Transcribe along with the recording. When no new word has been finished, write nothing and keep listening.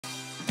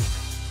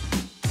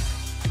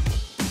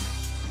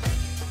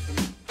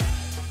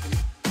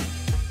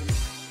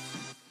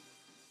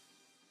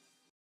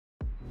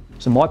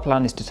So my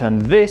plan is to turn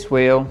this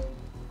wheel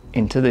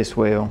into this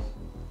wheel.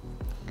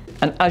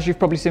 And as you've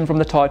probably seen from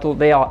the title,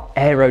 they are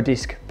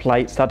AERODISK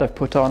plates that I've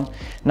put on.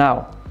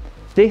 Now,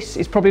 this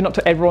is probably not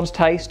to everyone's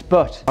taste,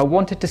 but I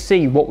wanted to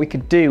see what we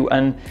could do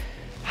and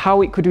how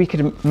we could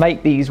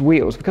make these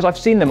wheels, because I've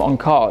seen them on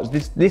cars.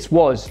 This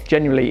was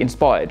genuinely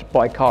inspired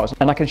by cars,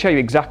 and I can show you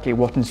exactly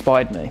what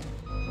inspired me.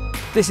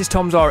 This is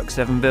Tom's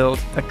RX-7 build,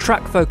 a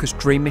track-focused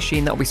dream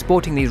machine that will be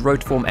sporting these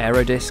rotiform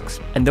aero discs,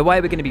 and the way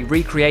we're going to be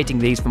recreating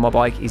these for my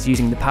bike is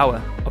using the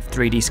power of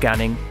 3D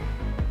scanning.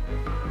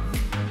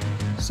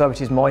 So it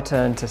is my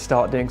turn to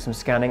start doing some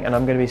scanning, and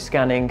I'm going to be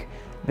scanning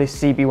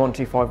this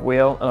CB125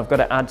 wheel, and I've got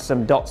to add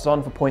some dots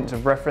on for points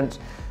of reference.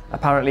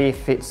 Apparently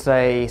if it's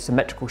a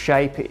symmetrical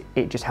shape,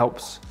 it just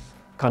helps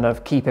kind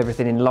of keep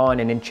everything in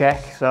line and in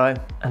check. So,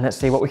 and let's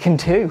see what we can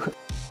do.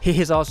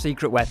 Here's our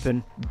secret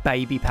weapon,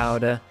 baby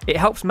powder. It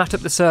helps matte up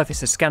the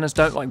surface as scanners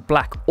don't like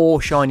black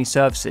or shiny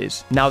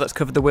surfaces. Now that's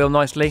covered the wheel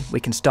nicely, we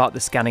can start the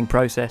scanning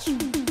process.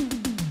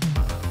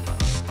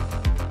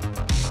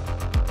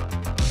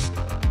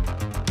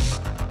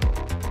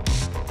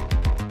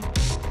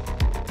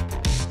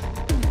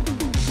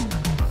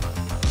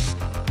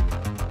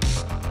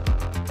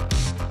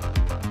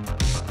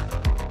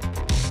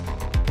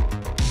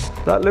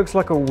 That looks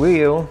like a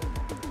wheel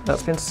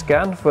that's been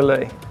scanned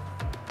fully.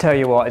 Tell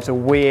you what, it's a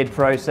weird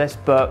process,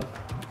 but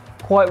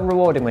quite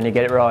rewarding when you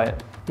get it right.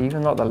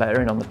 Even like the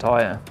lettering on the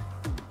tyre.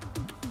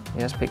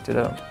 He has picked it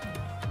up.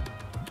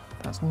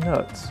 That's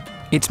nuts.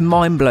 It's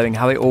mind-blowing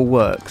how it all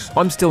works.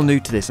 I'm still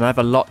new to this and I have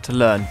a lot to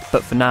learn,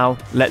 but for now,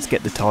 let's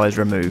get the tyres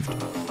removed.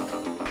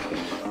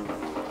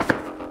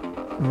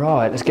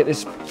 Right, let's get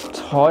this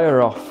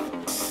tyre off.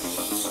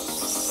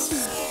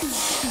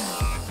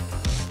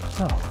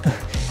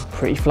 Oh,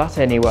 pretty flat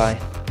anyway.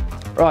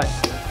 Right,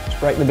 let's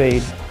break the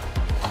bead.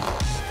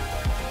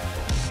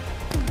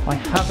 I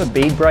have a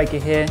bead breaker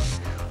here.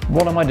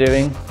 What am I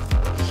doing?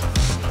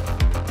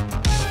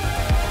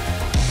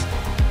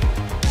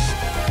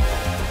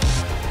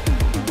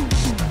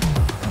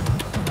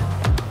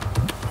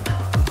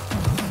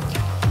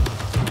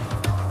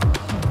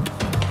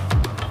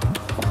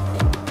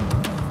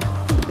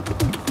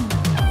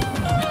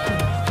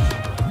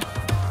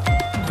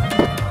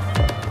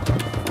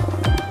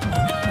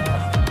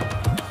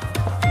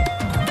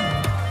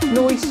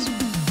 Nice.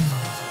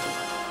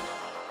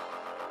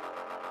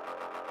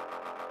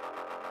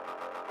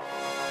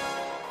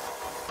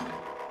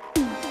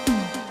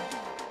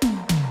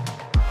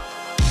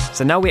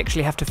 So now we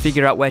actually have to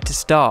figure out where to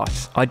start.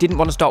 I didn't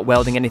want to start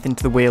welding anything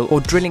to the wheel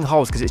or drilling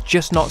holes because it's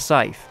just not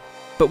safe.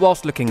 But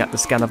whilst looking at the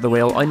scan of the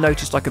wheel, I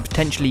noticed I could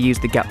potentially use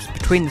the gaps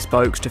between the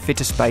spokes to fit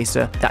a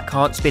spacer that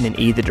can't spin in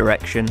either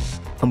direction.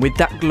 And with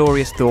that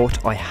glorious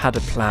thought, I had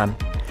a plan.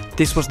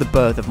 This was the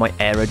birth of my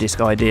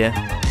AERODISK idea.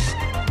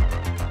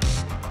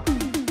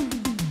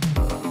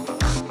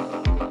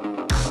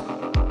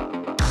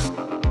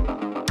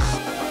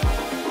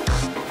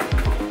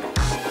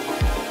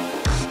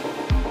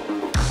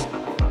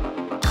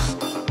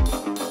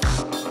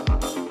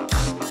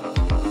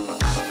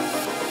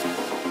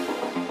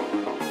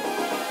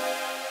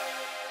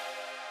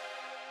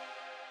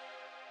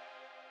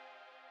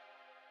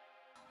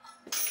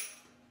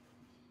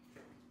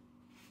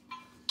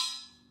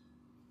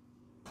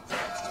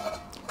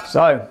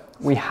 So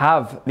we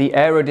have the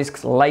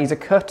AERODISK laser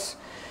cut,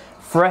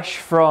 fresh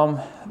from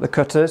the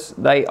cutters.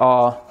 They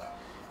are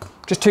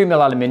just 2mm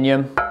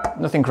aluminium,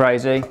 nothing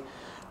crazy.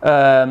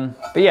 But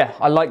yeah,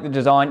 I like the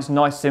design. It's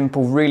nice,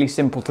 simple, really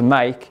simple to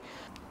make.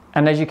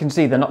 And as you can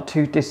see, they're not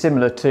too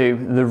dissimilar to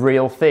the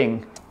real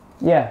thing.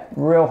 Yeah,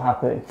 real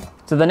happy.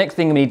 So the next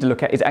thing we need to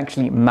look at is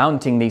actually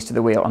mounting these to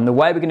the wheel. And the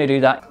way we're going to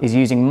do that is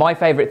using my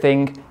favorite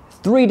thing,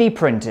 3D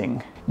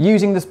printing.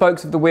 Using the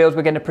spokes of the wheels,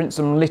 we're going to print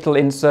some little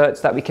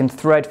inserts that we can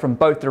thread from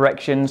both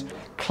directions,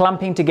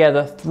 clamping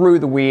together through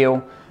the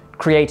wheel,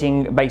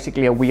 creating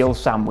basically a wheel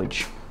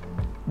sandwich.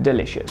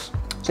 Delicious.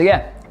 So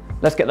yeah,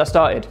 let's get that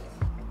started.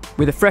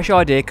 With a fresh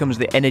idea comes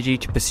the energy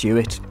to pursue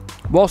it.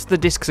 Whilst the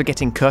discs are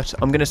getting cut,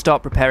 I'm going to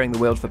start preparing the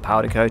wheels for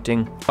powder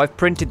coating. I've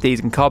printed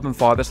these in carbon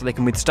fibre so they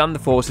can withstand the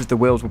forces the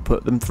wheels will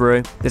put them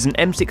through. There's an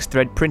M6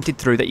 thread printed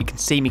through that you can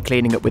see me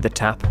cleaning up with a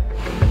tap.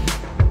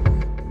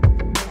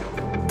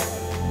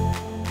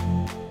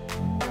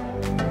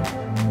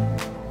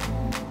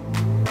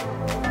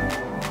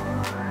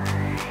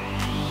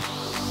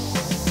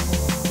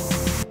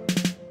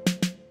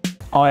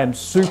 I am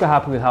super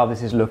happy with how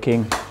this is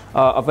looking.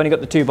 I've only got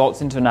the 2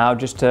 bolts into now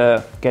just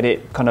to get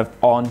it kind of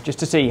on, just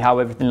to see how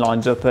everything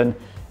lines up, and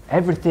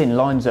everything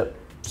lines up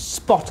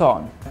spot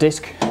on.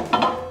 Disc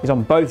is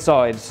on both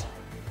sides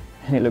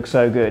and it looks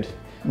so good.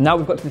 Now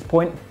we've got to this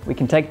point, we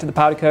can take it to the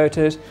powder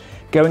coaters,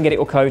 go and get it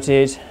all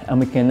coated, and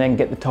we can then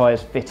get the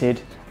tyres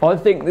fitted. I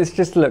think this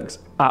just looks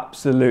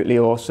absolutely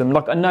awesome.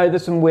 Like, I know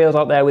there's some wheels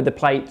out there with the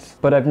plates,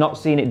 but I've not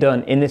seen it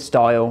done in this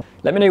style.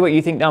 Let me know what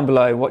you think down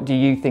below. What do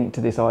you think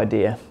to this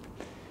idea?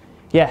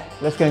 Yeah,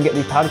 let's go and get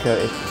these powder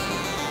coated.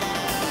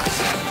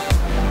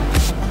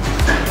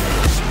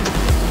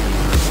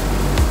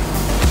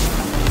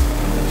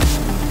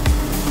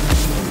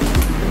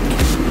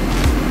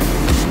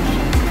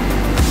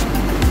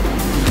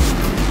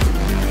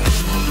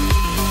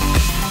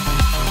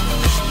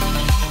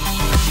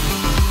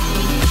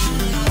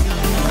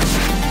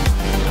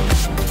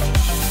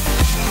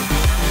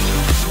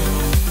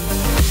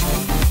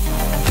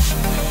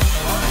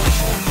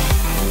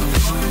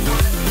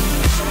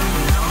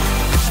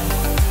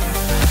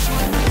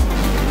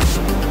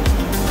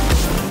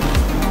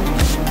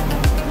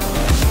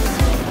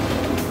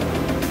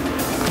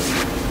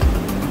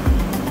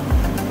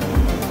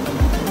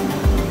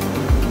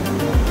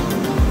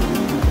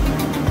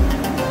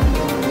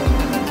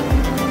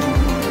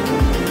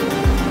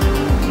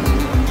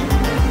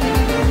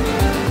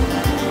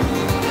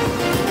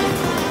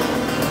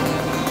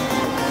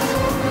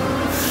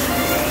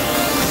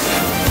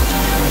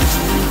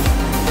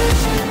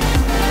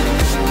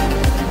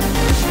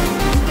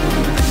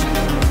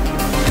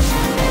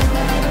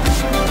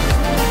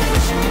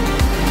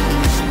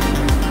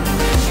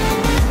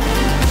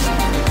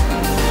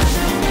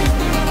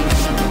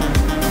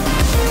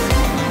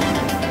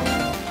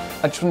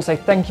 just want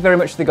to say thank you very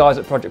much to the guys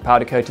at Project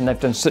PowderCoating. They've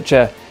done such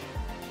a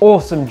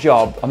awesome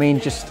job. I mean,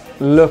 just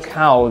look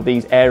how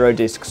these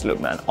AERODISKs look,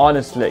 man.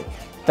 Honestly,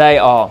 they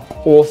are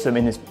awesome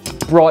in this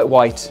bright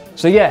white.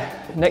 So yeah,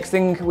 next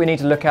thing we need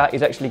to look at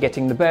is actually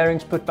getting the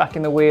bearings put back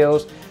in the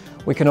wheels.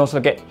 We can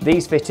also get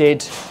these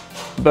fitted,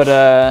 but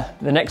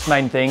the next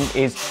main thing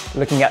is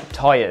looking at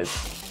tyres.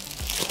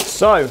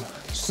 So,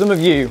 some of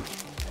you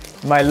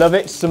may love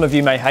it, some of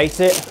you may hate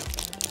it,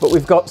 but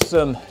we've got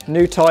some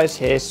new tyres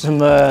here, some,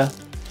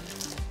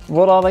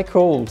 what are they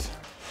called?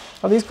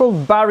 Are these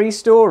called Barry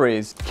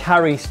Stories?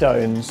 Carry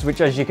Stones, which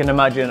as you can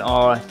imagine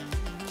are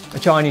a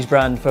Chinese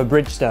brand for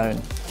Bridgestone.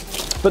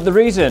 But the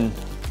reason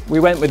we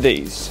went with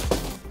these,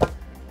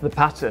 the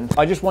pattern,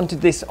 I just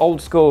wanted this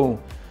old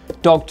school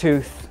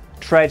dogtooth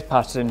tread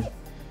pattern,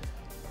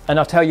 and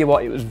I'll tell you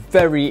what, it was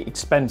very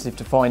expensive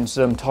to find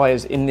some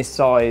tyres in this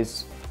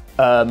size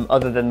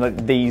other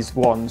than these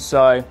ones.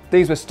 So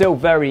these were still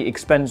very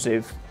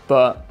expensive,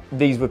 but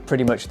these were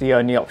pretty much the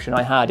only option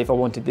I had if I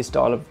wanted this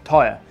style of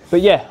tyre.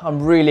 But yeah,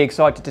 I'm really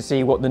excited to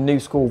see what the new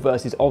school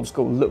versus old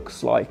school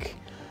looks like.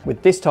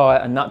 With this tyre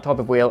and that type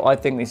of wheel, I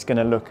think this is going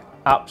to look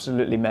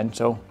absolutely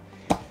mental.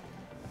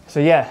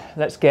 So yeah,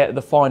 let's get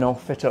the final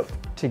fit up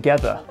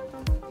together.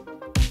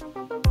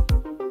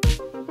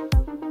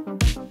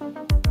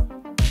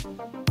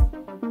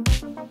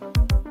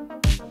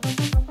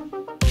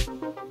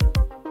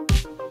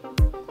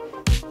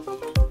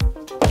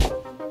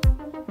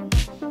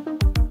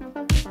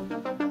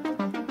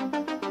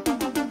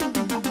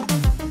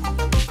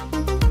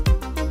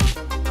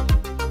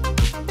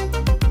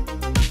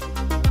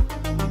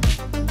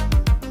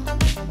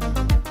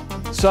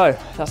 So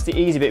that's the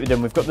easy bit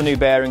done. We've got the new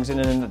bearings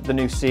in and the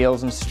new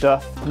seals and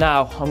stuff.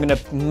 Now I'm going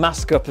to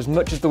mask up as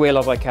much of the wheel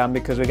as I can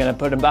because we're going to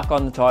put them back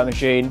on the tyre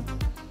machine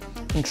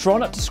and try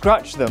not to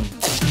scratch them.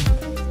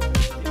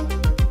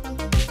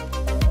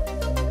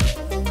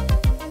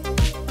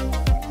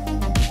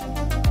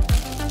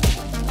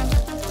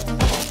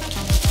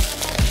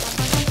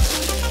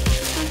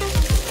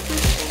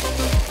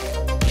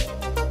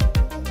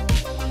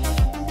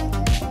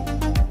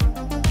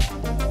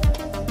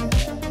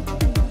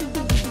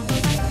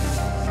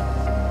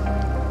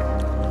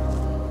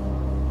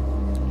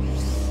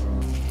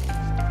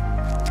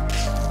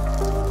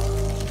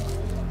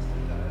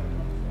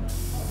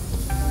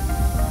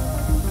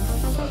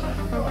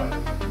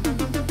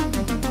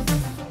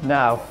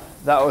 Now,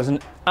 that was an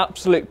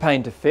absolute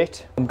pain to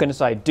fit. I'm going to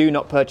say do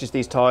not purchase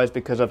these tyres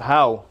because of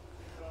how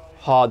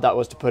hard that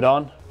was to put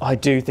on. I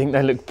do think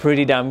they look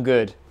pretty damn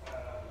good.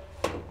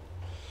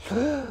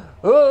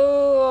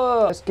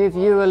 Oh, let's give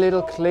you a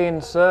little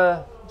clean,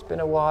 sir. It's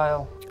been a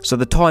while. So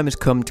the time has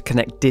come to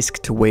connect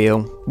disc to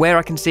wheel, where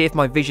I can see if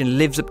my vision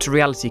lives up to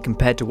reality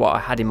compared to what I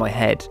had in my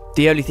head.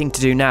 The only thing to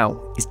do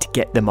now is to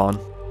get them on.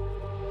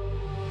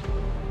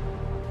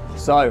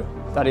 So,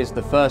 that is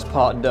the first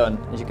part done,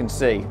 as you can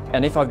see.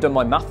 And if I've done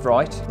my math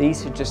right,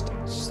 these should just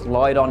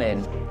slide on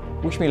in.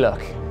 Wish me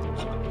luck.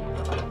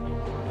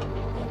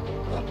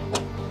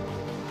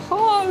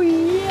 Oh,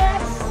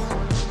 yes!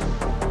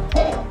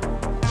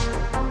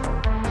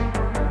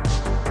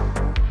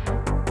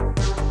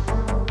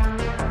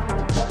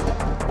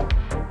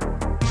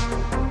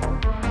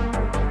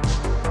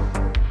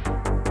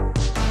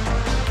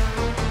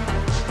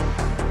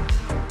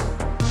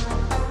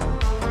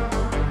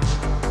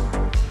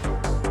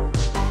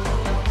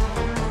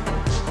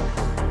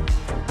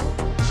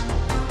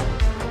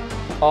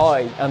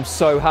 I am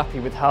so happy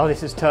with how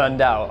this has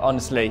turned out,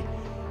 honestly.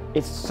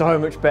 It's so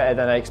much better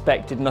than I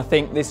expected, and I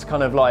think this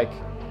kind of like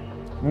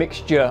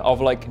mixture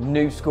of like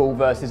new school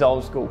versus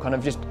old school kind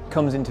of just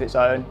comes into its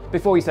own.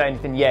 Before you say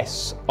anything,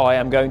 yes, I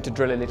am going to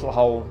drill a little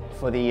hole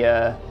for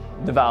the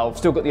valve.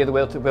 Still got the other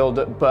wheel to build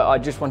up, but I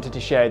just wanted to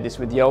share this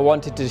with you. I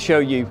wanted to show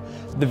you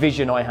the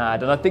vision I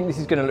had, and I think this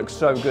is going to look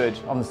so good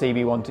on the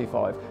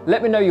CB125.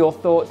 Let me know your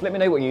thoughts, let me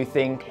know what you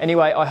think.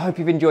 Anyway, I hope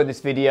you've enjoyed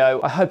this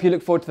video. I hope you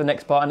look forward to the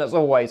next part, and as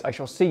always, I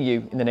shall see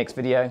you in the next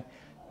video.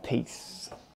 Peace.